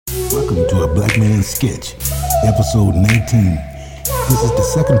Welcome to A Black Man Sketch, episode 19. This is the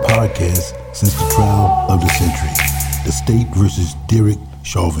second podcast since the trial of the century, the state versus Derek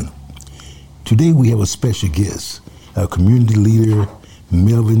Chauvin. Today we have a special guest, our community leader,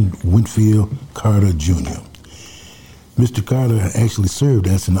 Melvin Winfield Carter Jr. Mr. Carter actually served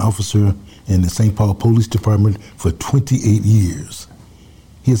as an officer in the St. Paul Police Department for 28 years.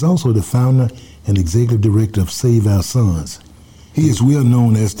 He is also the founder and executive director of Save Our Sons. He is well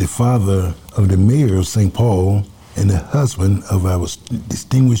known as the father of the mayor of St. Paul and the husband of our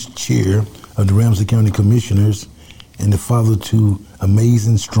distinguished chair of the Ramsey County Commissioners and the father to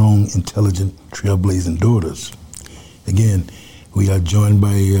amazing, strong, intelligent, trailblazing daughters. Again, we are joined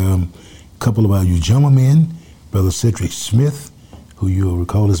by a couple of our Ujamaa men, Brother Cedric Smith, who you'll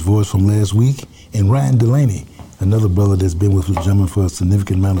recall his voice from last week, and Ryan Delaney, another brother that's been with Ujamaa for a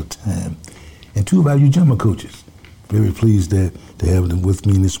significant amount of time, and two of our Ujamaa coaches. Very pleased to have them with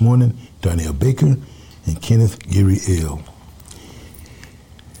me this morning, Darnell Baker and Kenneth Gary L.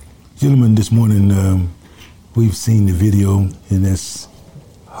 Gentlemen, this morning we've seen the video, and as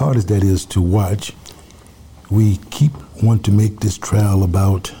hard as that is to watch, we keep wanting to make this trial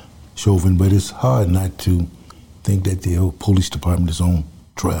about Chauvin, but it's hard not to think that the whole police department is on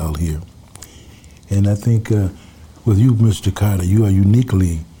trial here. And I think with you, Mr. Carter, you are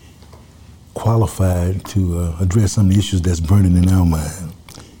uniquely qualified to address some of the issues that's burning in our mind,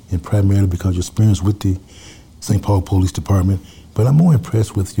 and primarily because of your experience with the St. Paul Police Department. But I'm more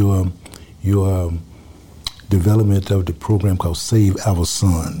impressed with your development of the program called Save Our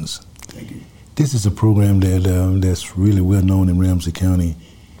Sons. Thank you. This is a program that's really well known in Ramsey County,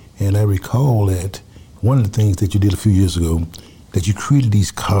 and I recall that one of the things that you did a few years ago, that you created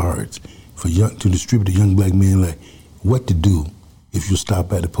these cards to distribute to young black men, like what to do if you're stopped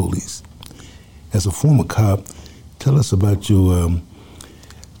by the police. As a former cop, tell us about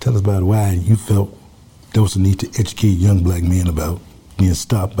why you felt there was a need to educate young black men about being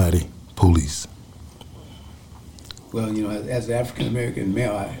stopped by the police. Well, as an African-American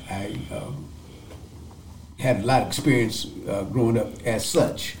male, I had a lot of experience growing up as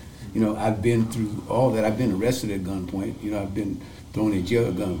such. I've been through all that. I've been arrested at gunpoint. I've been thrown in jail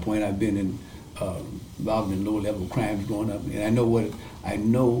at gunpoint. I've been involved in low-level crimes growing up, and I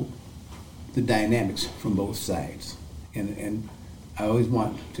know the dynamics from both sides. And I always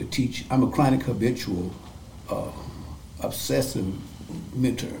want to teach. I'm a chronic habitual, obsessive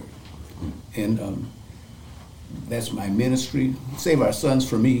mentor, and that's my ministry. Save Our Sons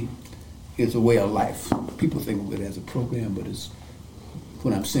for me is a way of life. People think of it as a program, but it's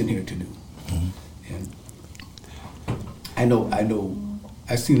what I'm sent here to do. Mm-hmm. And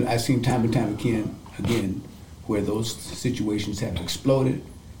I've seen time and time again where those situations have exploded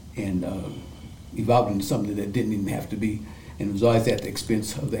and evolved into something that didn't even have to be, and it was always at the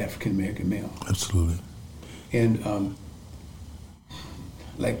expense of the African American male. Absolutely. And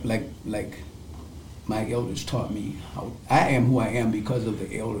like my elders taught me how I am who I am because of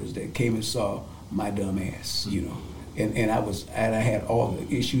the elders that came and saw my dumb ass, And I had all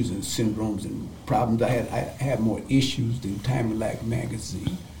the issues and syndromes and problems. I had more issues than Time of Life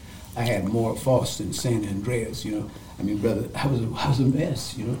magazine. I had more faults than San Andreas, brother, I was a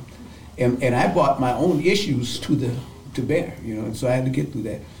mess, And I brought my own issues to bear, and so I had to get through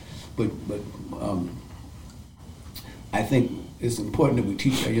that. But I think it's important that we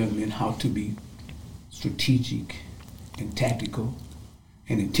teach our young men how to be strategic and tactical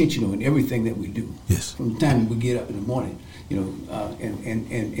and intentional in everything that we do. Yes. From the time we get up in the morning,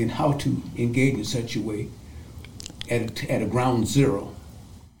 and how to engage in such a way at a ground zero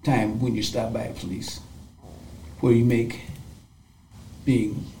time when you're stopped by police, where you make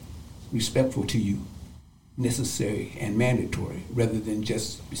being respectful to you necessary and mandatory rather than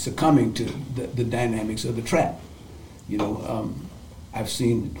just succumbing to the dynamics of the trap. I've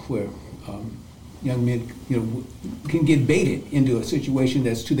seen where young men, can get baited into a situation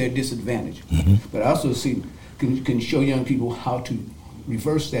that's to their disadvantage. Mm-hmm. But I also can show young people how to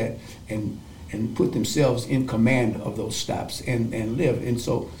reverse that and put themselves in command of those stops and live. And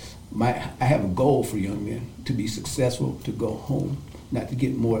so I have a goal for young men to be successful, to go home, not to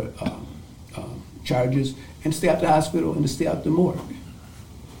get more charges, and stay out the hospital and to stay out the morgue.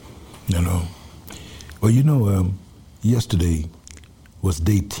 Well, yesterday was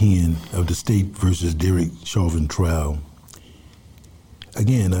day 10 of the state versus Derek Chauvin trial.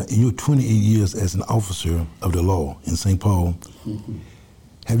 Again, in your 28 years as an officer of the law in St. Paul, mm-hmm.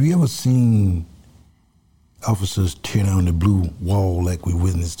 Have you ever seen officers tear down the blue wall like we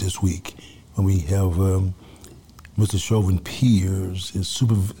witnessed this week when we have Mr. Chauvin peers, his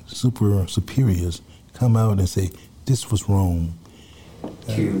super superiors, come out and say, this was wrong.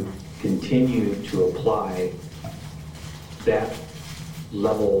 to continue to apply that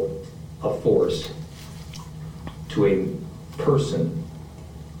level of force to a person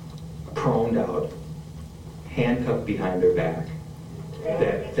proned out, handcuffed behind their back,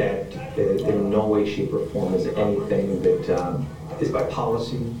 that in no way, shape, or form is anything that is by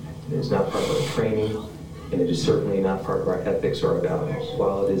policy, it is not part of our training, and it is certainly not part of our ethics or our values.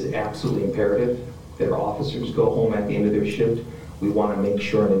 While it is absolutely imperative that our officers go home at the end of their shift, we want to make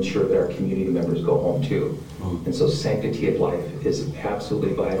sure and ensure that our community members go home too. And so sanctity of life is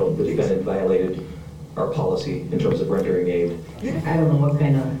absolutely vital. The defendant violated our policy in terms of rendering aid. I don't know what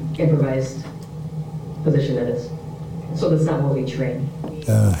kind of improvised position that is. So that's not what we train.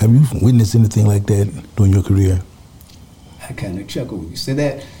 Have you witnessed anything like that during your career? I kind of chuckle when you say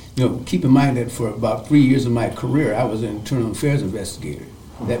that. You know, keep in mind that for about 3 years of my career, I was an internal affairs investigator.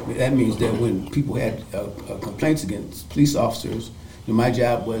 That means that when people had complaints against police officers, you know, my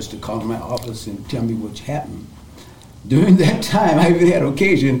job was to call to my office and tell me what happened. During that time, I even had an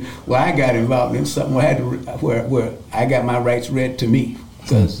occasion where I got involved in something where I got my rights read to me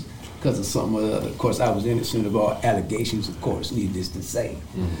because of some other. Of course, I was innocent of all allegations, of course, needless to say.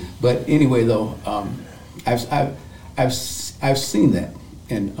 Mm-hmm. But anyway, though, I've seen that,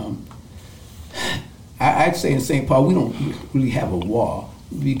 and I'd say in St. Paul we don't really have a wall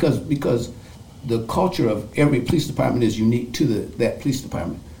because the culture of every police department is unique to that police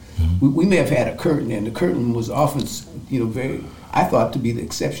department. Mm-hmm. We may have had a curtain, and the curtain was often, very, I thought, to be the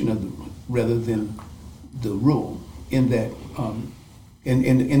exception rather than the rule. In that,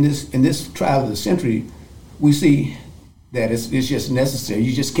 in this trial of the century, we see that it's just necessary.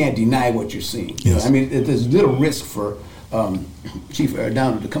 You just can't deny what you're seeing. Yes. You know, I mean, there's little risk for Chief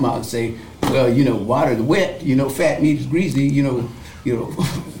Arredondo to come out and say, well, water is wet, fat meat is greasy, I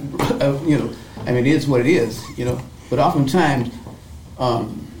mean, it is what it is, But oftentimes,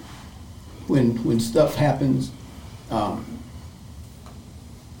 when stuff happens,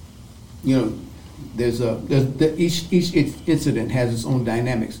 each incident has its own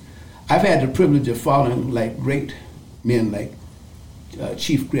dynamics. I've had the privilege of following like great men like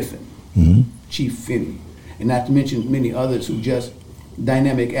Chief Griffin, mm-hmm. Chief Finney, and not to mention many others who just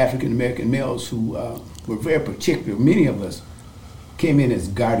dynamic African American males who were very particular. Many of us came in as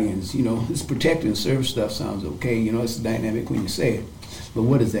guardians. This protect and serve stuff sounds okay. It's dynamic when you say it, but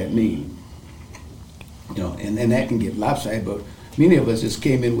what does that mean? And that can get lopsided. But many of us just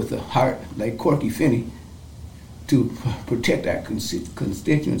came in with a heart like Corky Finney to protect our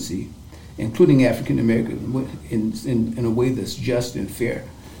constituency, including African American, in a way that's just and fair,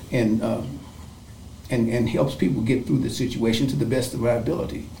 and helps people get through the situation to the best of our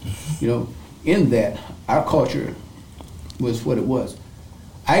ability. In that, our culture was what it was.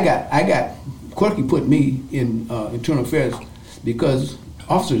 Corky put me in internal affairs because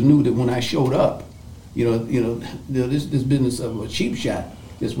officers knew that when I showed up, this business of a cheap shot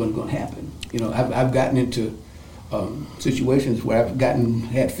just wasn't going to happen. I've gotten into situations where I've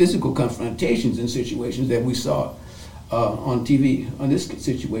had physical confrontations in situations that we saw on TV. On this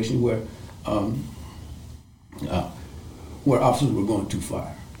situation where officers were going too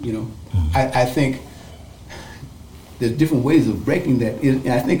far. I think there's different ways of breaking that. And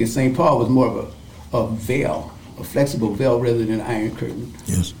I think in St. Paul was more of a veil, a flexible veil rather than an iron curtain.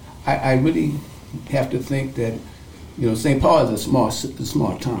 Yes. I really have to think that, St. Paul is a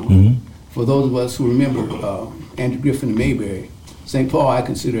small town. Mm-hmm. For those of us who remember Andrew Griffin and Mayberry, St. Paul I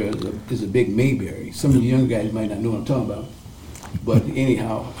consider is a big Mayberry. Some of the younger guys might not know what I'm talking about. But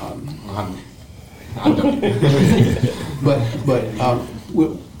anyhow,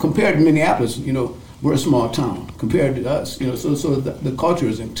 compared to Minneapolis, we're a small town compared to us. So the culture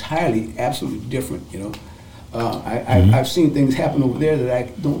is entirely, absolutely different. I've seen things happen over there that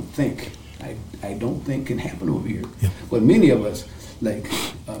I don't think can happen over here. Yeah. But many of us, like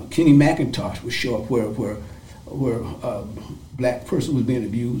Kenny McIntosh, would show up where a black person was being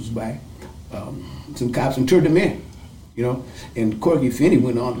abused by some cops and turned them in. And Corky Finney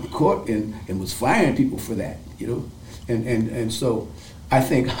went on to court and was firing people for that, and so I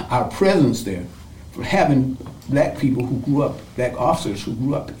think our presence there, for having black people black officers who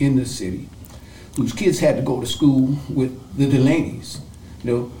grew up in the city, whose kids had to go to school with the Delaney's,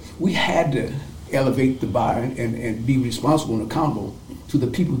 we had to elevate the bar and be responsible and accountable to the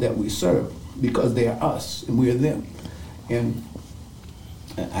people that we serve because they are us and we are them. And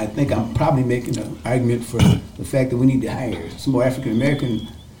I think I'm probably making an argument for the fact that we need to hire some more African American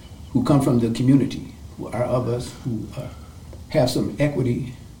who come from the community, who are of us, who have some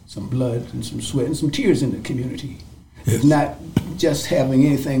equity, some blood, and some sweat, and some tears in the community. Yes. It's not just having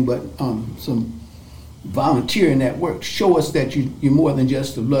anything but some volunteer in that work. Show us that you're more than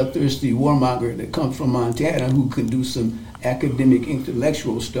just a bloodthirsty warmonger that comes from Montana who can do some academic,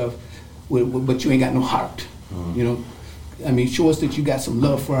 intellectual stuff, but you ain't got no heart, you know. I mean, show us that you got some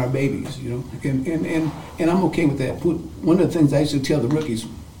love for our babies, you know. And I'm okay with that. One of the things I used to tell the rookies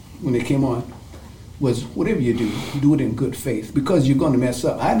when they came on was, whatever you do it in good faith, because you're going to mess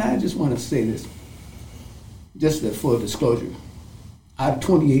up. And I just want to say this, just a full disclosure. Out of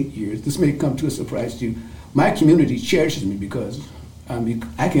 28 years, this may come to a surprise to you, my community cherishes me because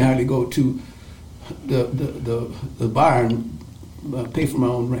I can hardly go to the bar and pay for my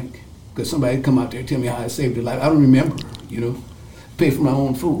own drink. Because somebody come out there and tell me how I saved their life. I don't remember, you know, pay for my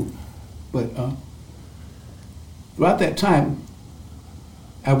own food. But throughout that time,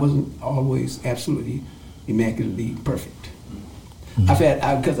 I wasn't always absolutely immaculately perfect.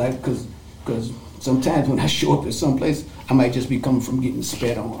 Mm-hmm. Because sometimes when I show up at some place, I might just be coming from getting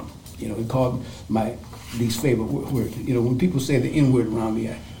spat on. You know, it called my least favorite word. You know, when people say the N-word around me,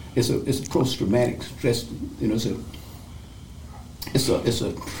 it's a post-traumatic stress. You know, it's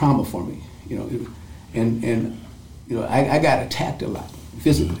a trauma for me. You know, and you know, I got attacked a lot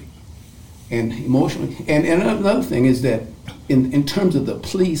physically and emotionally. And another thing is that in terms of the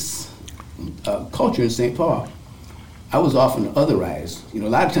police culture in St. Paul, I was often otherized. You know, a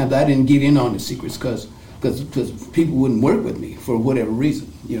lot of times I didn't get in on the secrets because people wouldn't work with me for whatever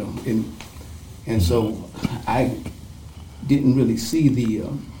reason. You know, and so I didn't really see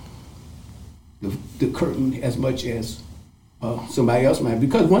the curtain as much as somebody else might.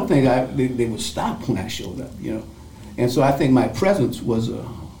 Because one thing, they would stop when I showed up. You know, and so I think my presence was a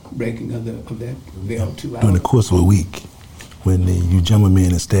breaking of that veil too. During the course of a week, when the Ujamaa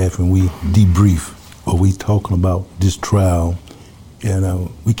men and staff and we debrief, or we talking about this trial, and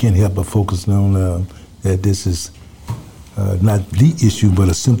we can't help but focus on that this is not the issue, but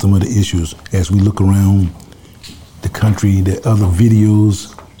a symptom of the issues. As we look around the country, that other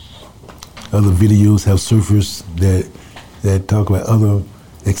videos have surfaced that talk about other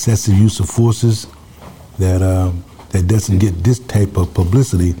excessive use of forces that doesn't get this type of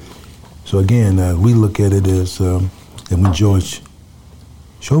publicity. So again, we look at it as, and when George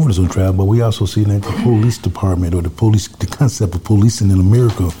Chauvin is on trial, but we also see that the police department or the concept of policing in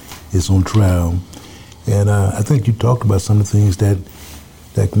America is on trial. And I think you talked about some of the things that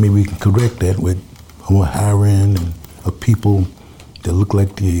maybe we can correct that with more hiring of people that look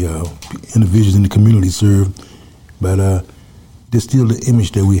like the individuals in the community served. But there's still the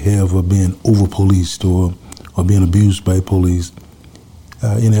image that we have of being over-policed or being abused by police.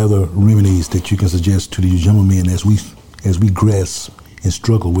 Any other remedies that you can suggest to the Ujamaa men as we grasp and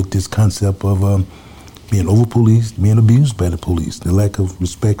struggle with this concept of being over-policed, being abused by the police, the lack of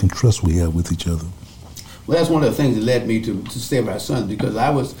respect and trust we have with each other? Well, that's one of the things that led me to save our sons, because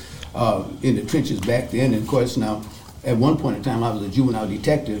I was in the trenches back then, and of course now, at one point in time, I was a juvenile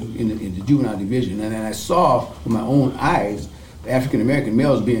detective in the juvenile division, and then I saw with my own eyes African-American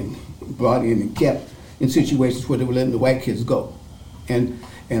males being brought in and kept in situations where they were letting the white kids go. And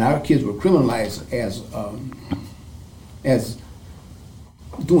our kids were criminalized as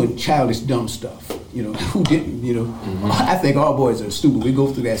doing childish, dumb stuff. You know, who didn't? You know, mm-hmm. I think all boys are stupid. We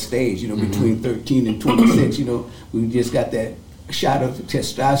go through that stage. You know, mm-hmm. between 13 and 26. You know, we just got that shot of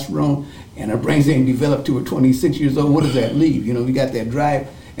testosterone, and our brains ain't developed till we're 26 years old. What does that leave? You know, we got that drive,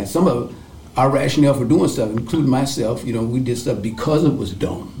 and some of our rationale for doing stuff, including myself. You know, we did stuff because it was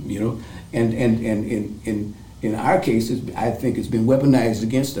dumb. You know, and in our cases, I think it's been weaponized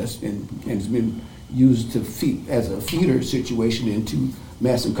against us, and it's been used to feed as a feeder situation into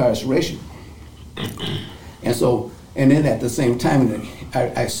mass incarceration. And so, and then at the same time,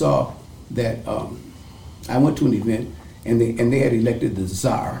 I saw that I went to an event, and they had elected the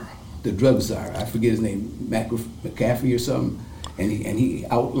czar, the drug czar. I forget his name, McAfee or something. And he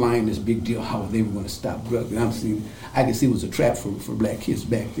outlined this big deal how they were going to stop drugs. And I could see it was a trap for black kids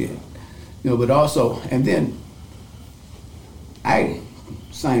back then, you know. But also, and then I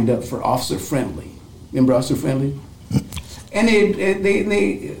signed up for Officer Friendly. Remember Officer Friendly? And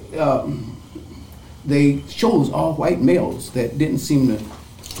they chose all white males that didn't seem to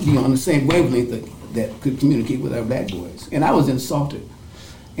be on the same wavelength that could communicate with our black boys. And I was insulted.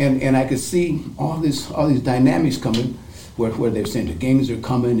 And I could see all these dynamics coming, where they're saying the gangs are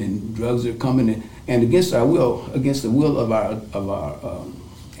coming and drugs are coming, and against our will, against the will of our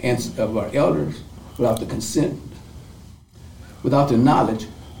elders, without the consent, without the knowledge,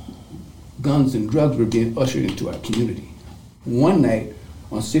 guns and drugs were being ushered into our community. One night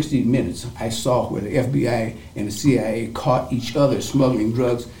on 60 Minutes, I saw where the FBI and the CIA caught each other smuggling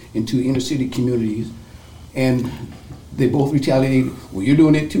drugs into inner city communities, and they both retaliated. Well, you're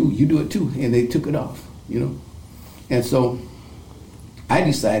doing it too, you do it too, and they took it off. you know. And so I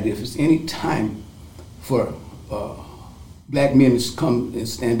decided if it's any time for black men to come and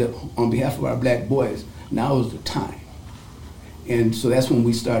stand up on behalf of our black boys, now is the time. And so that's when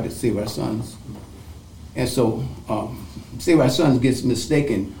we started Save Our Sons. And so Save Our Sons gets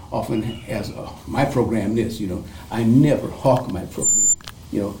mistaken often as my program this, you know. I never hawk my program.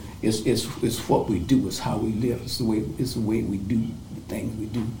 You know, it's what we do, it's how we live, it's the way we do the things we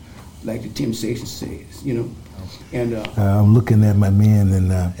do, like the Temptation says, you know. And I'm looking at my man,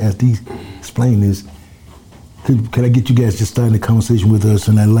 and as he explained this, could I get you guys just starting the conversation with us?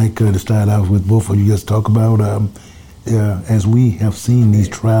 And I'd like to start out with both of you guys talk about as we have seen these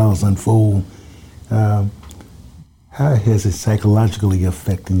trials unfold. How has it psychologically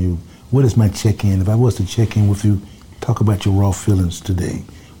affecting you? What is my check-in? If I was to check in with you, talk about your raw feelings today.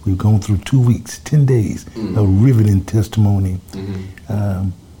 We've gone through 2 weeks, 10 days of riveting testimony.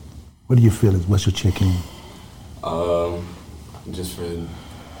 What are your feelings? What's your check-in? Just for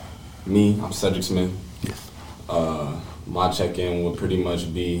me, I'm Cedric Smith. Yes. My check-in would pretty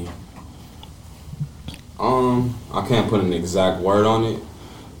much be, I can't put an exact word on it,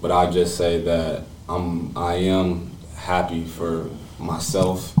 but I just say that I am happy for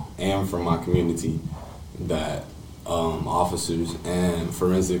myself and for my community that officers and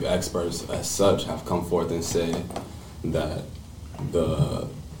forensic experts as such have come forth and said that the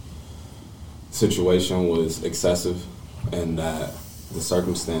situation was excessive and that the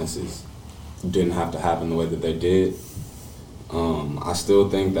circumstances didn't have to happen the way that they did. I still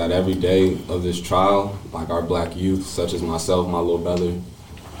think that every day of this trial, like our black youth, such as myself, my little brother,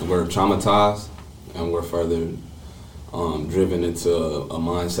 we're traumatized and we're further driven into a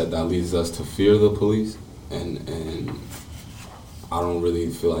mindset that leads us to fear the police, and I don't really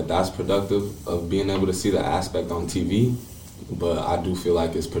feel like that's productive of being able to see the aspect on TV, but I do feel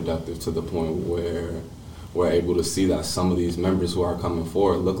like it's productive to the point where we're able to see that some of these members who are coming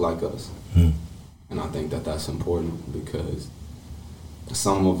forward look like us. And I think that that's important because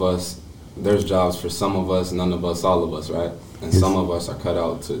some of us, there's jobs for some of us, none of us, all of us, right? And some of us are cut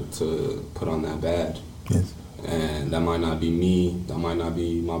out to put on that badge. Yes. And that might not be me, that might not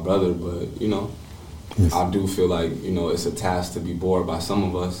be my brother, but, you know, Yes. I do feel like, you know, it's a task to be bore by some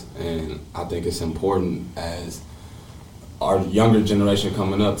of us, and I think it's important as our younger generation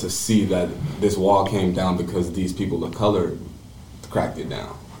coming up to see that this wall came down because these people of color cracked it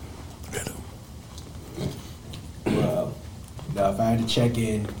down. Well, now if I had to check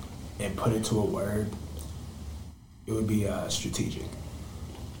in and put it to a word, it would be strategic.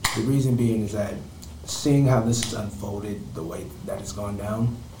 The reason being is that seeing how this has unfolded the way that it's gone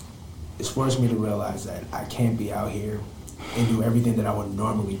down, it's forced me to realize that I can't be out here and do everything that I would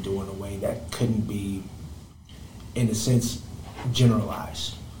normally do in a way that couldn't be, in a sense,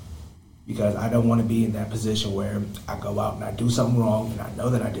 generalized. Because I don't want to be in that position where I go out and I do something wrong and I know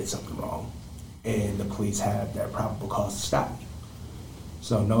that I did something wrong and the police have that probable cause to stop me.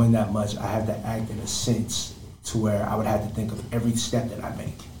 So knowing that much, I have to act in a sense to where I would have to think of every step that I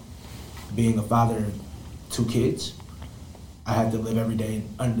make. Being a father of 2 kids, I had to live every day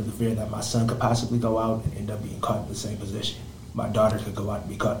under the fear that my son could possibly go out and end up being caught in the same position. My daughter could go out and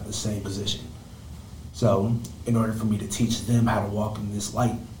be caught in the same position. So in order for me to teach them how to walk in this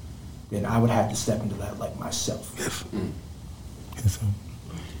light, then I would have to step into that light myself. Yes. Yes, sir.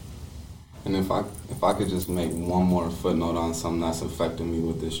 And if I could just make one more footnote on something that's affecting me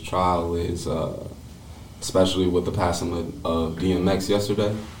with this trial is, especially with the passing of DMX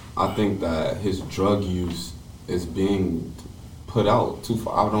yesterday, I think that his drug use is being put out too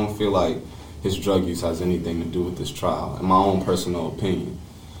far. I don't feel like his drug use has anything to do with this trial, in my own personal opinion.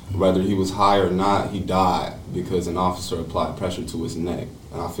 Whether he was high or not, he died because an officer applied pressure to his neck.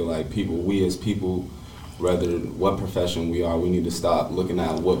 And I feel like we as people, whether what profession we are, we need to stop looking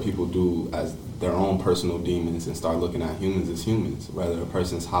at what people do as their own personal demons and start looking at humans as humans. Whether a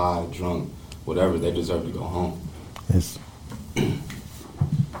person's high, drunk, whatever, they deserve to go home. Yes.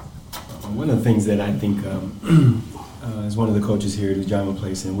 One of the things that I think, as one of the coaches here at the Jama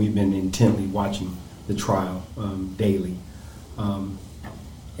Place, and we've been intently watching the trial daily,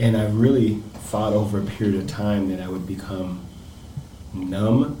 and I really thought over a period of time that I would become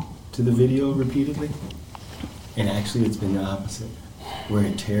numb to the video repeatedly, and actually it's been the opposite, where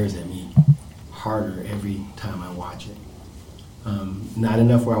it tears at me harder every time I watch it. Not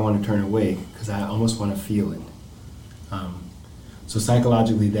enough where I want to turn away, because I almost want to feel it. So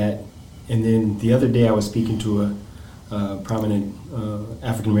psychologically that, and then the other day I was speaking to a prominent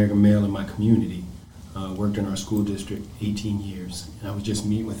African-American male in my community, worked in our school district 18 years, and I was just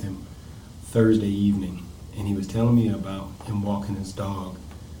meeting with him Thursday evening, and he was telling me about him walking his dog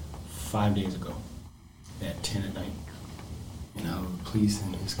 5 days ago. at 10 at night. And how the police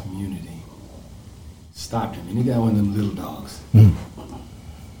in his community stopped him. And he got one of them little dogs. Mm.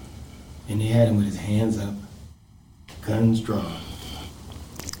 And they had him with his hands up, guns drawn.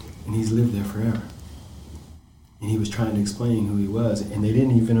 And he's lived there forever. And he was trying to explain who he was, and they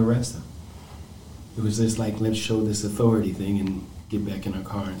didn't even arrest him. It was just like, let's show this authority thing and get back in our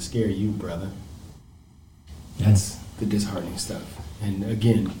car and scare you, brother. That's the disheartening stuff. And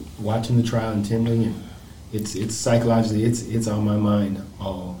again, watching the trial intently, and it's psychologically, it's on my mind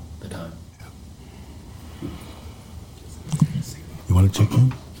all the time. You want to check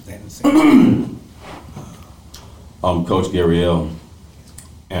in? I'm Coach Gabrielle,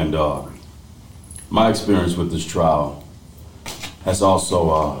 and my experience with this trial has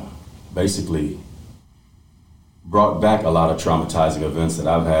also basically brought back a lot of traumatizing events that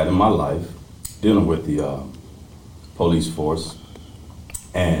I've had in my life dealing with the police force,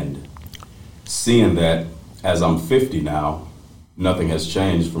 and seeing that as I'm 50 now, nothing has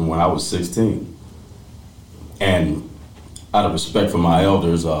changed from when I was 16. And out of respect for my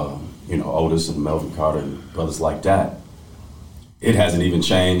elders, Otis and Melvin Carter and brothers like that, it hasn't even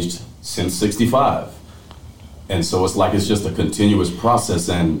changed since 65. And so it's like it's just a continuous process.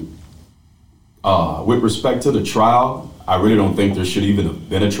 And with respect to the trial, I really don't think there should even have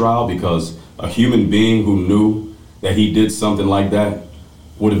been a trial, because a human being who knew that he did something like that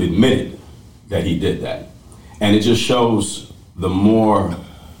would have admitted that he did that. And it just shows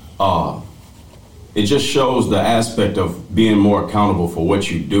it just shows the aspect of being more accountable for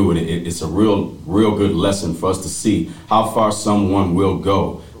what you do. And it's a real good lesson for us to see how far someone will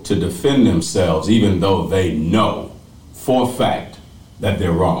go to defend themselves, even though they know for a fact that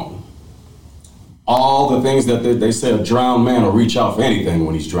they're wrong. All the things that they say, a drowned man will reach out for anything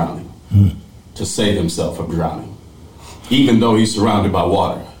when he's drowning to save himself from drowning, even though he's surrounded by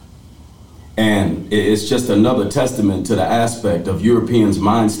water. And it's just another testament to the aspect of Europeans'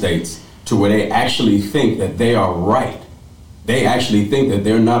 mind states, to where they actually think that they are right. They actually think that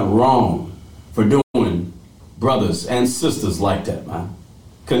they're not wrong for doing brothers and sisters like that, man,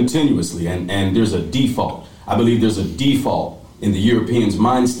 continuously. And there's a default. I believe there's a default in the Europeans'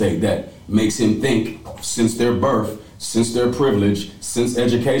 mind state that makes him think, since their birth, since their privilege, since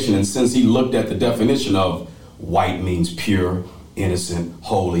education, and since he looked at the definition of white means pure, innocent,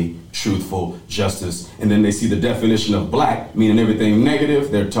 holy, truthful, justice, and then they see the definition of black, meaning everything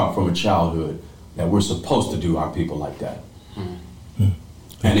negative, they're taught from a childhood that we're supposed to do our people like that.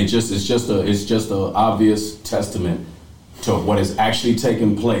 And it's just a obvious testament to what is actually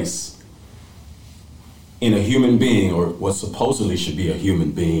taking place in a human being, or what supposedly should be a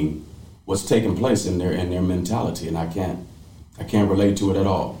human being, what's taking place in their mentality, and I can't relate to it at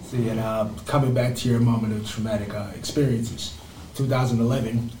all. See, and coming back to your moment of traumatic experiences,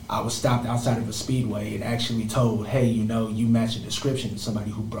 2011, I was stopped outside of a speedway and actually told, hey, you match a description of somebody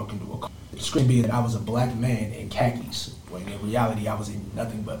who broke into a car. The description being that I was a black man in khakis, when in reality I was in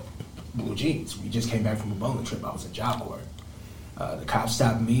nothing but blue jeans. We just came back from a bowling trip. I was in Job Corps. The cops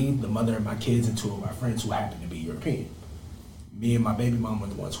stopped me, the mother of my kids, and two of my friends who happened to be European. Me and my baby mom were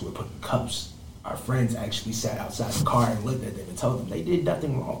the ones who were put in cuffs. Our friends actually sat outside the car and looked at them and told them they did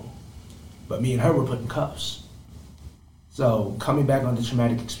nothing wrong. But me and her were put in cuffs. So coming back on the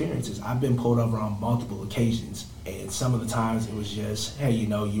traumatic experiences, I've been pulled over on multiple occasions, and some of the times it was just, hey,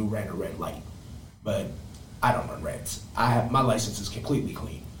 you ran a red light. But I don't run reds. My license is completely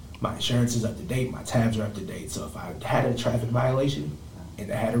clean. My insurance is up to date, my tabs are up to date. So if I had a traffic violation and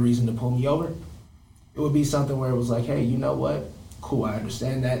they had a reason to pull me over, it would be something where it was like, hey, you know what? Cool, I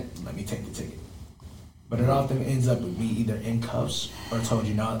understand that. Let me take the ticket. But it often ends up with me either in cuffs or told,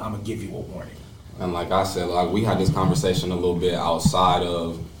 I'm gonna give you a warning. And like I said, we had this conversation a little bit outside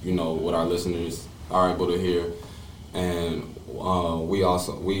of, what our listeners are able to hear. And we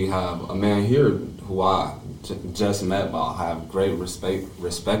have a man here who I just met, but I have great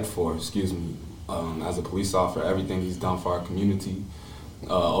respect for, as a police officer, everything he's done for our community.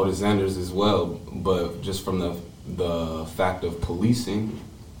 Otis Sanders as well, but just from the fact of policing,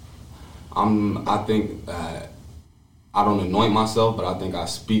 I think that I don't anoint myself, but I think I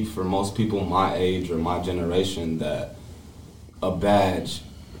speak for most people my age or my generation that a badge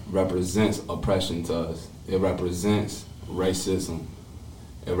represents oppression to us. It represents racism.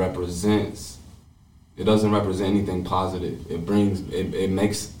 It doesn't represent anything positive. It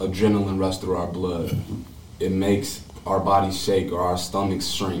makes adrenaline rush through our blood. It makes our bodies shake or our stomachs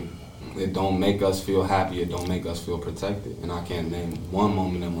shrink. It don't make us feel happy. It don't make us feel protected. And I can't name one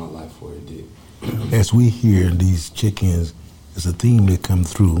moment in my life where it did. As we hear these check-ins, there's a theme that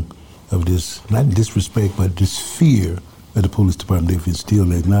comes through of this, not disrespect, but this fear of the police department. They feel still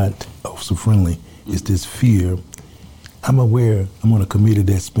they're not officer friendly. It's this fear. I'm aware I'm on a committee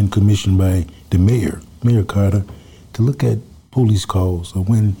that's been commissioned by the mayor, Mayor Carter, to look at police calls or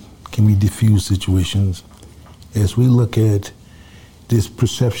when can we diffuse situations. As we look at this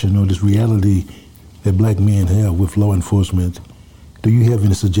perception or this reality that black men have with law enforcement, do you have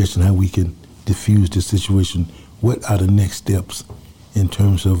any suggestion how we can diffuse this situation? What are the next steps in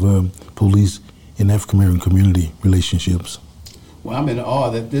terms of police and African American community relationships? Well, I'm in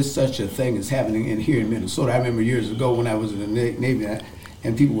awe that this such a thing is happening here in Minnesota. I remember years ago when I was in the Navy,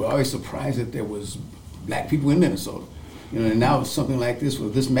 and people were always surprised that there was black people in Minnesota. And now something like this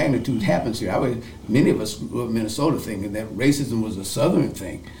with this magnitude happens here. Many of us were in Minnesota thinking that racism was a Southern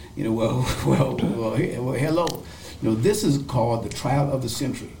thing. Well, hello. This is called the trial of the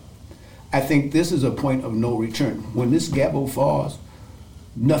century. I think this is a point of no return. When this gavel falls,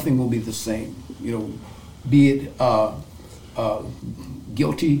 nothing will be the same. Be it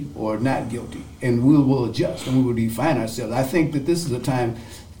guilty or not guilty, and we will adjust and we will define ourselves. I think that this is a time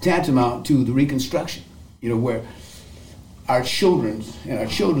tantamount to the Reconstruction, where our children's and our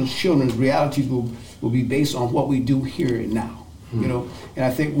children's realities will be based on what we do here and now, and I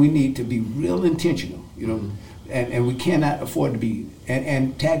think we need to be real intentional, and we cannot afford to be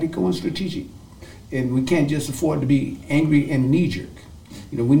and tactical and strategic, and we can't just afford to be angry and knee-jerk.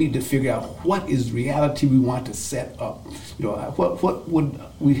 We need to figure out what is reality we want to set up. What would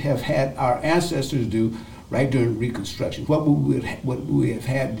we have had our ancestors do right during Reconstruction? What would we have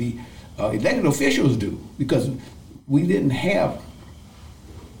had the elected officials do? Because we didn't have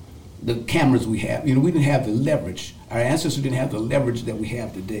the cameras we have. We didn't have the leverage. Our ancestors didn't have the leverage that we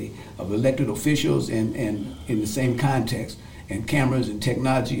have today of elected officials and in the same context, and cameras and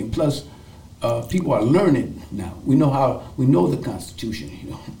technology, and plus people are learning now. We know the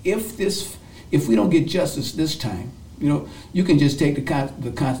Constitution. If we don't get justice this time, you can just take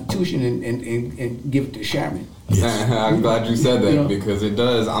the Constitution and give it to Sherman. Yes. I'm glad you said that because it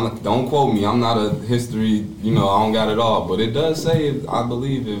does. Don't quote me. I'm not a history. I don't got it all, but it does say. I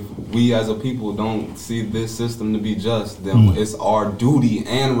believe if we as a people don't see this system to be just, then it's our duty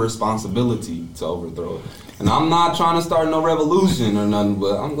and responsibility to overthrow it. And I'm not trying to start no revolution or nothing,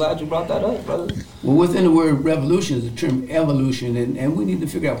 but I'm glad you brought that up, brother. Well, within the word revolution is the term evolution, and we need to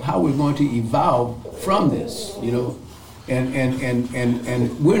figure out how we're going to evolve from this, and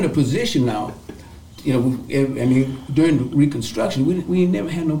we're in a position now, during Reconstruction, we never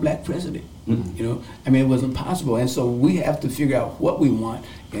had no black president, it wasn't possible, and so we have to figure out what we want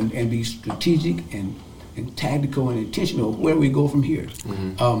and be strategic and tactical and intentional where we go from here.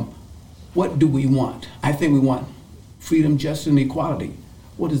 What do we want? I think we want freedom, justice, and equality.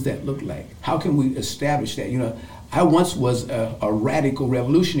 What does that look like? How can we establish that? I once was a radical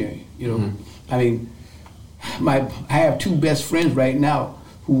revolutionary. I have two best friends right now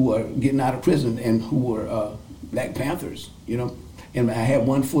who are getting out of prison and who were Black Panthers. And I had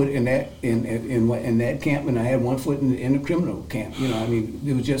one foot in that in that camp, and I had one foot in the criminal camp.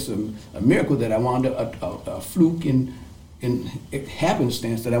 It was just a miracle that I wound up a fluke in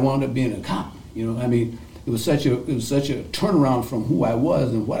happenstance that I wound up being a cop. It was such a turnaround from who I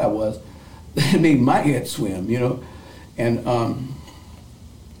was and what I was that it made my head swim. And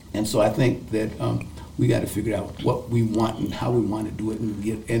so I think that we got to figure out what we want and how we want to do it,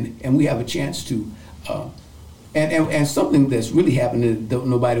 and we have a chance to. And something that's really happening that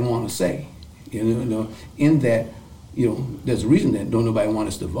nobody want to say, in that, there's a reason that nobody want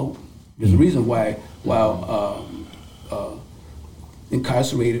us to vote. There's a reason why while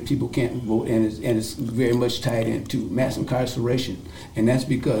incarcerated people can't vote, and it's very much tied into mass incarceration, and that's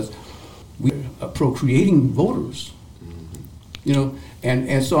because we're procreating voters,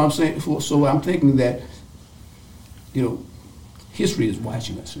 and so I'm saying, so I'm thinking that, history is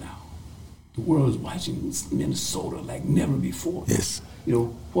watching us now. The world is watching Minnesota like never before. Yes.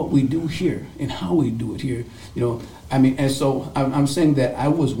 What we do here and how we do it here. And so I'm saying that I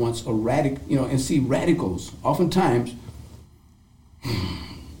was once a radical, and see, radicals oftentimes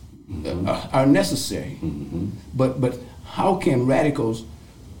are necessary. But how can radicals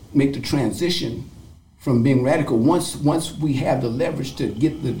make the transition from being radical once we have the leverage to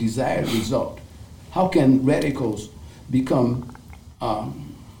get the desired result? How can radicals become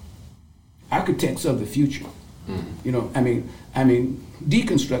architects of the future?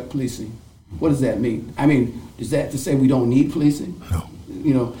 Deconstruct policing. What does that mean? Is that to say we don't need policing?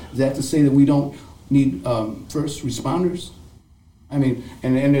 No. Is that to say that we don't need first responders? And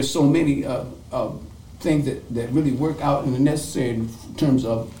there's so many things that really work out in the necessary terms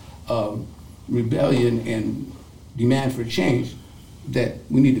of rebellion and demand for change that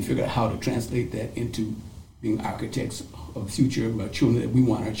we need to figure out how to translate that into being architects a future of our children that we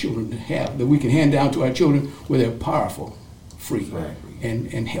want our children to have, that we can hand down to our children where they're powerful, free,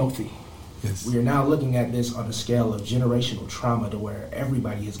 and healthy. Yes. We are now looking at this on a scale of generational trauma to where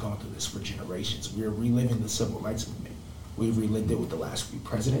everybody has gone through this for generations. We are reliving the civil rights movement. We've relived it with the last few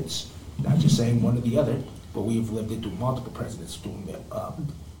presidents, not just saying one or the other, but we've lived it through multiple presidents doing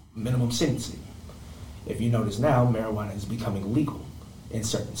minimum sentencing. If you notice now, marijuana is becoming legal in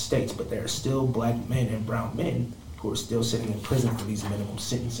certain states, but there are still black men and brown men who are still sitting in prison for these minimum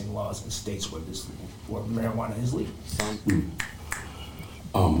sentencing laws in states where marijuana is legal.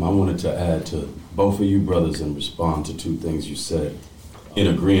 I wanted to add to both of you brothers and respond to two things you said. In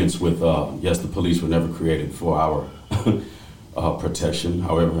agreement with, yes, the police were never created for our protection.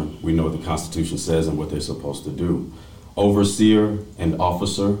 However, we know what the Constitution says and what they're supposed to do. Overseer and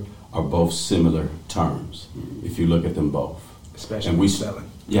officer are both similar terms, if you look at them both. Especially with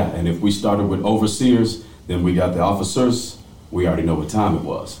selling. Yeah, and if we started with overseers, then we got the officers. We already know what time it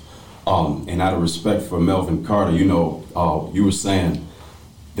was. And out of respect for Melvin Carter, you know, you were saying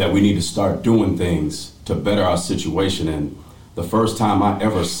that we need to start doing things to better our situation. And the first time I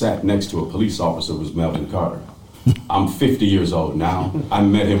ever sat next to a police officer was Melvin Carter. I'm 50 years old now. I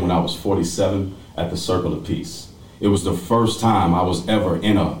met him when I was 47 at the Circle of Peace. It was the first time I was ever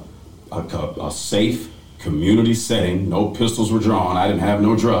in a safe community setting. No pistols were drawn. I didn't have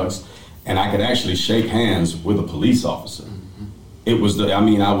no drugs. And I could actually shake hands with a police officer. It was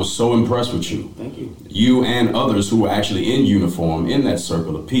I was so impressed with you. Thank you. You and others who were actually in uniform in that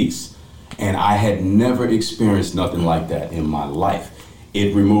Circle of Peace. And I had never experienced nothing like that in my life.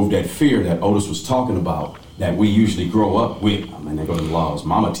 It removed that fear that Otis was talking about that we usually grow up with. I mean, they go to the laws.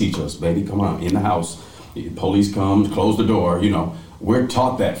 Mama teach us, baby, come on, in the house. Police comes, close the door, you know. We're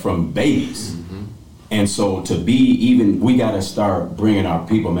taught that from babies. And so we got to start bringing our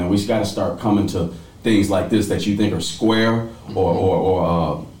people, man. We got to start coming to things like this that you think are square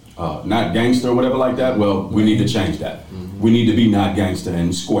or not gangster or whatever like that. Well, we need to change that. We need to be not gangster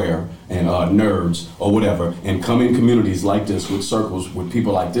and square and nerds or whatever, and come in communities like this with circles with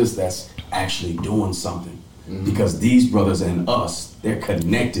people like this that's actually doing something. Because these brothers and us, they're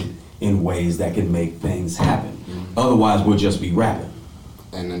connected in ways that can make things happen. Otherwise, we'll just be rapping.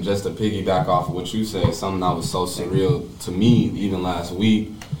 And then just to piggyback off of what you said, something that was so surreal to me even last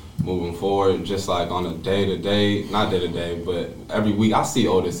week, moving forward, just like on a day-to-day, not day-to-day, but every week, I see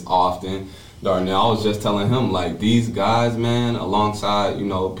Otis often. Darnell, I was just telling him, like, these guys, man, alongside, you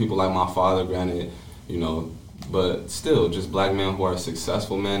know, people like my father, granted, you know, but still, just black men who are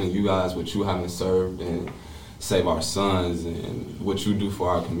successful, man, and you guys, what you haven't served and Save Our Sons and what you do for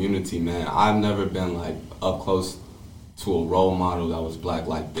our community, man. I've never been, like, up close to a role model that was black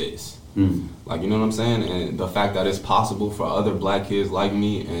like this. Like, you know what I'm saying? And the fact that it's possible for other black kids like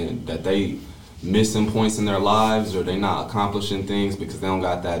me and that they missing points in their lives or they not accomplishing things because they don't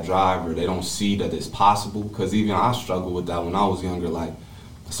got that drive or they don't see that it's possible. Because even I struggled with that when I was younger. Like,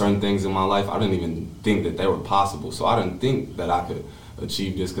 certain things in my life, I didn't even think that they were possible. So I didn't think that I could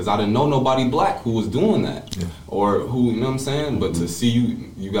achieve this because I didn't know nobody black who was doing that. Or who, you know what I'm saying? But to see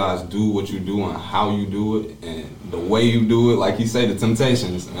you guys do what you do and how you do it and the way you do it, like you say, the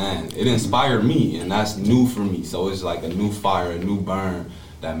Temptations, man, it inspired me and that's new for me. So it's like a new fire, a new burn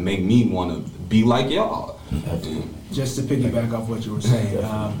that make me want to be like y'all. Just to piggyback off what you were saying,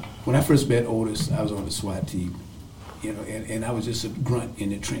 When I first met Otis, I was on the SWAT team, you know, and I was just a grunt in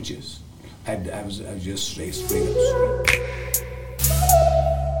the trenches. I was just straight up street.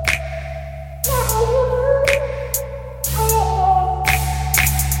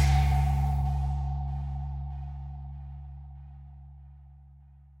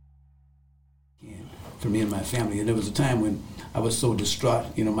 For me and my family, and there was a time when I was so distraught.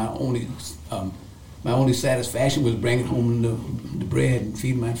 You know, my only satisfaction was bringing home the bread and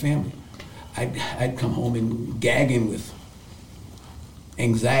feeding my family. I'd come home and gagging with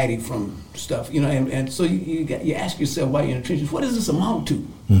anxiety from stuff, you know, and so you ask yourself while you're in the trenches, what does this amount to?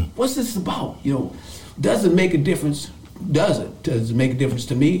 What's this about? You know, does it make a difference? Does it make a difference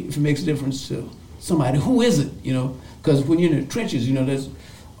to me? If it makes a difference to somebody, who is it? You know, because when you're in the trenches, you know, there's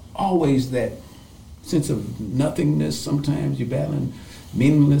always that sense of nothingness. Sometimes you're battling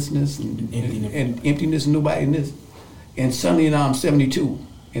meaninglessness and emptiness and nobody'ness. And suddenly now I'm 72.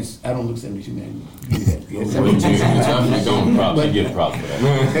 I don't look 72, man. You get props for that.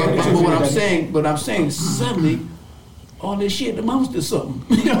 But what I'm saying, suddenly, all this shit amounts to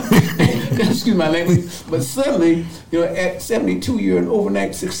something. You know, excuse my language. But suddenly, you know, at 72, you're an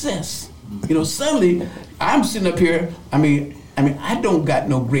overnight success. You know, suddenly, I'm sitting up here. I mean, I don't got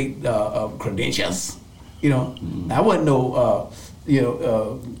no great credentials. You know, I wasn't no,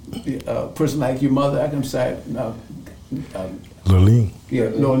 person like your mother. I'm sorry. Lurleen. Yeah,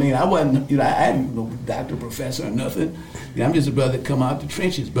 Lurleen. I wasn't, I hadn't no doctor, professor, or nothing. I'm just a brother that come out the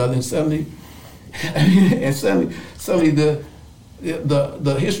trenches, brother, and suddenly the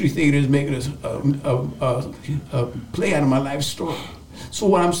history theater is making us a play out of my life story. So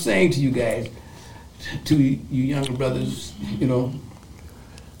what I'm saying to you guys, to you younger brothers,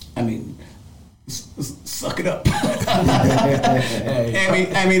 suck it up.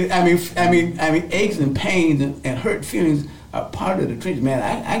 Aches and pains and hurt feelings are part of the trenches, man.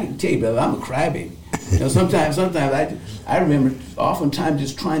 I can tell you, brother, I'm a crybaby. Sometimes I remember oftentimes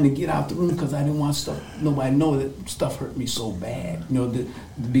just trying to get out the room because I didn't want nobody know that stuff hurt me so bad.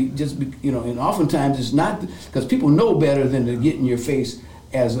 And oftentimes it's not because people know better than to get in your face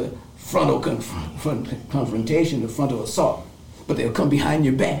as a frontal confrontation, a frontal assault, but they'll come behind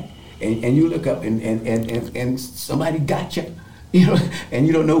your back and you look up and somebody got you, and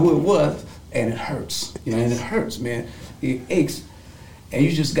you don't know who it was, and it hurts, and it hurts, man. It aches. And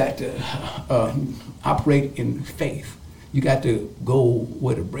you just got to operate in faith. You got to go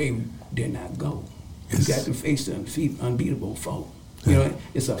where the brave dare not go. Yes. You got to face the unbeatable foe.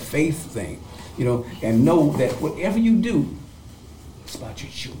 It's a faith thing. And know that whatever you do, it's about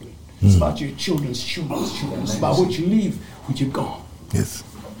your children. It's about your children's children. It's about what you leave when you're gone. Yes.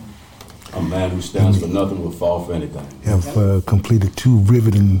 A man who stands for nothing will fall for anything. Have completed 2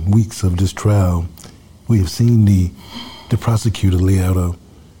 riveting weeks of this trial. We have seen the prosecutor lay out a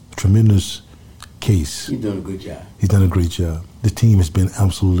tremendous case. He's done a good job. He's done a great job. The team has been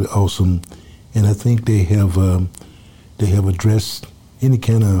absolutely awesome, and I think they have addressed any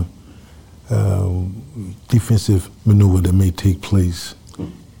kind of defensive maneuver that may take place.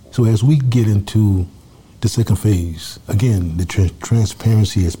 So as we get into the second phase, again, the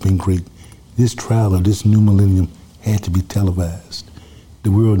transparency has been great. This trial of this new millennium had to be televised.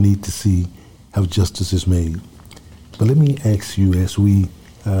 The world needs to see how justice is made. But let me ask you, as we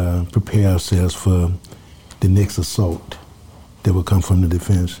prepare ourselves for the next assault that will come from the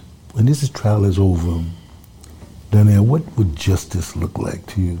defense, when this trial is over, Donnell, what would justice look like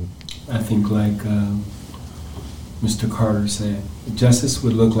to you? I think like Mr. Carter said, justice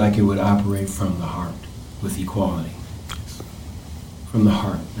would look like it would operate from the heart with equality. From the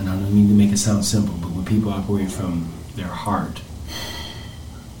heart. And I don't mean to make it sound simple, but when people operate from their heart,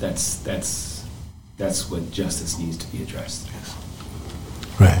 that's what justice needs to be addressed.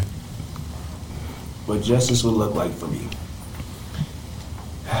 Right. What justice would look like for me.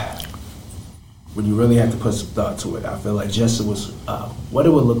 When you really have to put some thought to it, I feel like justice was, what it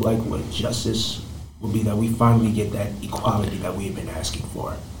would look like with justice would be that we finally get that equality that we've been asking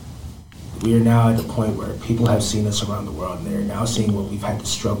for. We are now at the point where people have seen us around the world, and they're now seeing what we've had to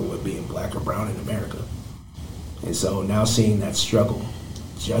struggle with being black or brown in America. And so now seeing that struggle,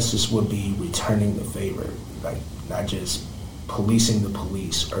 justice would be returning the favor, like not just policing the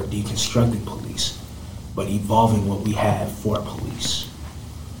police or deconstructing police, but evolving what we have for police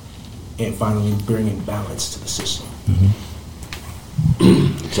and finally bringing balance to the system.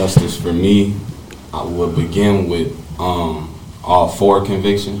 Justice for me, I would begin with all 4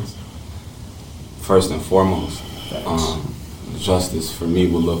 convictions. First and foremost, justice for me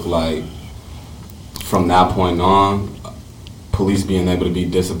would look like, from that point on, police being able to be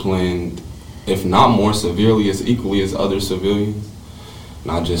disciplined, if not more severely, as equally as other civilians.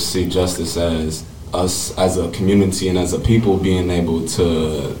 And I just see justice as us as a community and as a people being able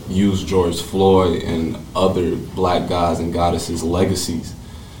to use George Floyd and other black guys and goddesses' legacies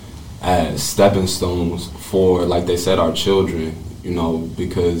as stepping stones for, like they said, our children,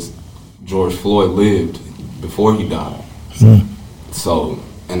 because George Floyd lived before he died. So,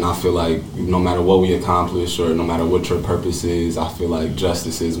 and I feel like no matter what we accomplish or no matter what your purpose is, I feel like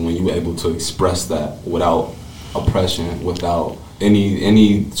justice is when you're able to express that without oppression, without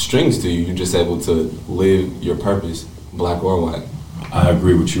any strings to you. You're just able to live your purpose, black or white. I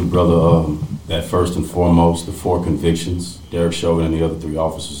agree with you, brother. That first and foremost, the 4 convictions, Derek Chauvin and the other 3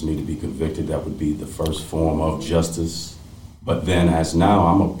 officers need to be convicted. That would be the first form of justice. But then as now,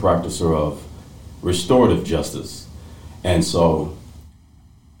 I'm a practicer of restorative justice. And so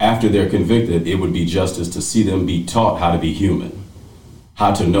after they're convicted, it would be justice to see them be taught how to be human,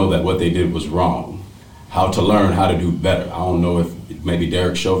 how to know that what they did was wrong, how to learn how to do better. I don't know if maybe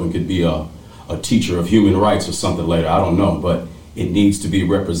Derek Chauvin could be a teacher of human rights or something later. I don't know, but it needs to be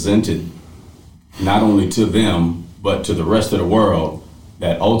represented not only to them, but to the rest of the world,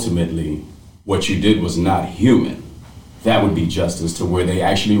 that ultimately what you did was not human. That would be justice, to where they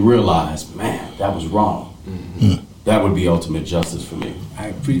actually realize, man, that was wrong. Mm-hmm. That would be ultimate justice for me.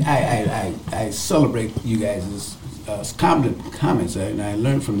 I celebrate you guys' comments, and I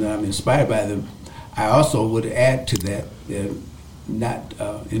learned from them. I'm inspired by them. I also would add to that, in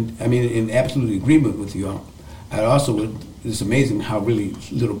absolute agreement with you. I also would. It's amazing how really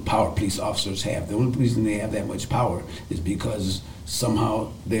little power police officers have. The only reason they have that much power is because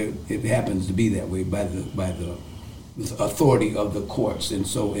somehow it happens to be that way by the authority of the courts, and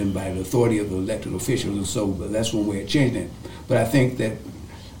by the authority of the elected officials, and so that's one way of changing it. But I think that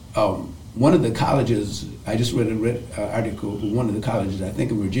one of the colleges, I just read an article, one of the colleges, I think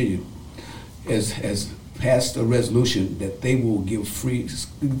in Virginia, has passed a resolution that they will give free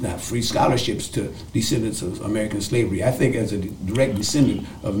scholarships to descendants of American slavery. I think as a direct descendant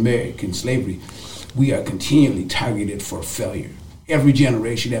of American slavery, we are continually targeted for failure. Every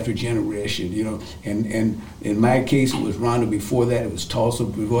generation after generation, and in my case, it was Rhonda before that, it was Tulsa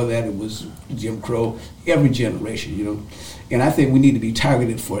before that, it was Jim Crow, every generation, And I think we need to be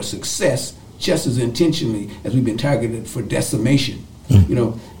targeted for success just as intentionally as we've been targeted for decimation,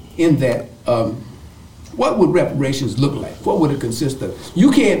 in that, what would reparations look like? What would it consist of?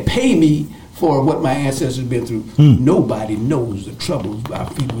 You can't pay me for what my ancestors have been through. Nobody knows the troubles our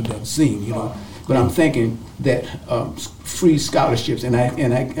people have seen, But I'm thinking that free scholarships, and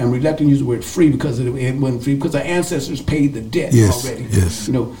I'm reluctant to use the word free because it wasn't free, because our ancestors paid the debt already. Yes.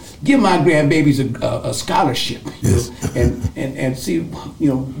 Give my grandbabies a scholarship, and see,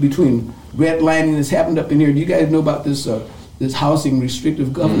 between redlining that's happened up in here. Do you guys know about this housing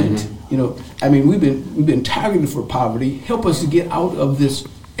restrictive government? We've been targeted for poverty. Help us to get out of this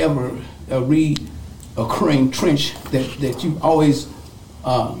ever reoccurring trench that you've always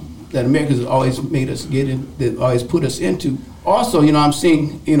that Americans have always made us get in, that always put us into. Also, I'm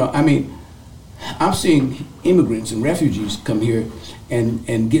seeing immigrants and refugees come here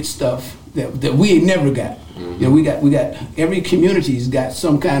and get stuff that we ain't never got. We got every community's got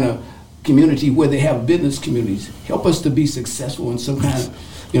some kind of community where they have business communities. Help us to be successful in some kind of,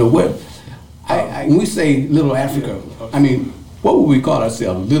 when we say little Africa, what would we call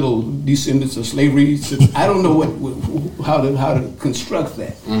ourselves? Little descendants of slavery? I don't know how to construct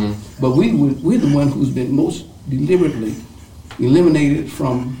that. But we're the one who's been most deliberately eliminated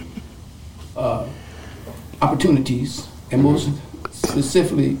from opportunities, and most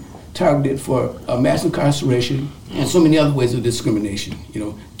specifically targeted for mass incarceration and so many other ways of discrimination.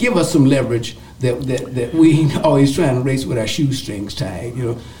 Give us some leverage that we always trying to race with our shoestrings tied.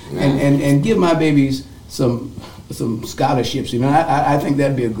 And give my babies some scholarships. I think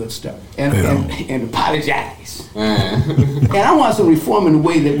that'd be a good start. And apologize. And I want some reform in the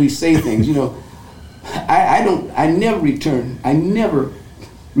way that we say things. I never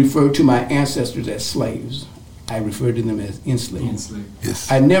refer to my ancestors as slaves. I refer to them as enslaved. Yes.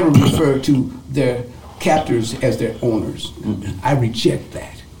 I never refer to their captors as their owners. I reject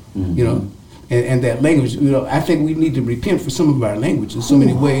that. And that language. I think we need to repent for some of our language in so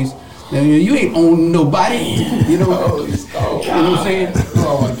many ways. Now, you ain't own nobody. You know what I'm saying?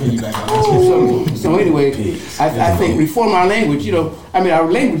 So anyway, I think reform our language.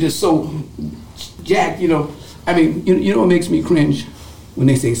 Our language is so jacked. You know what makes me cringe when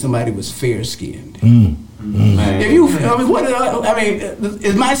they say somebody was fair skinned. If you,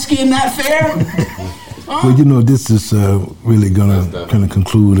 is my skin not fair? Well, this is really gonna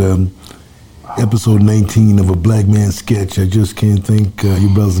conclude episode 19 of A Black Man Sketch. I just can't thank you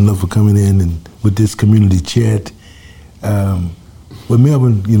brothers enough for coming in and with this community chat. Well,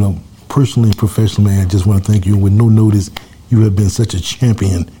 Melvin, personally and professionally, man, I just want to thank you. And with no notice, you have been such a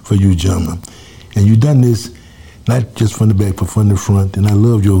champion for you, gentlemen. And you've done this not just from the back, but from the front. And I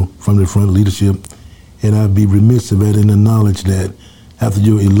love your from the front leadership. And I'd be remiss if I didn't acknowledge that after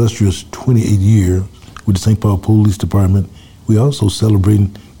your illustrious 28 year with the St. Paul Police Department, we also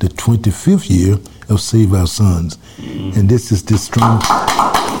celebrating the 25th year of Save Our Sons. And this is this strong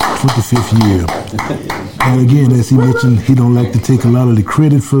 25th year. And again, as he mentioned, he don't like to take a lot of the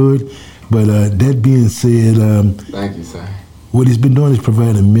credit for it, but that being said, thank you, sir. What he's been doing is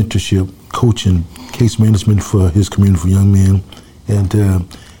providing mentorship, coaching, case management for his community, for young men, and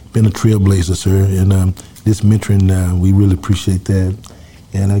been a trailblazer, sir. And this mentoring, we really appreciate that.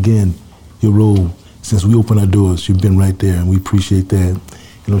 And again, your role, since we opened our doors, you've been right there, and we appreciate that.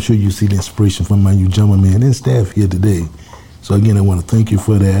 And I'm sure you see the inspiration from my gentlemen and staff here today. So again, I want to thank you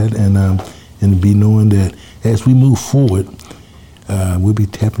for that, and be knowing that as we move forward, we'll be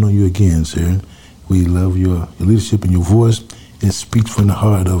tapping on you again, sir. We love your leadership and your voice. It speaks from the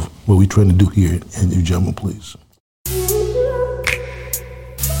heart of what we're trying to do here at New Gentlemen, please.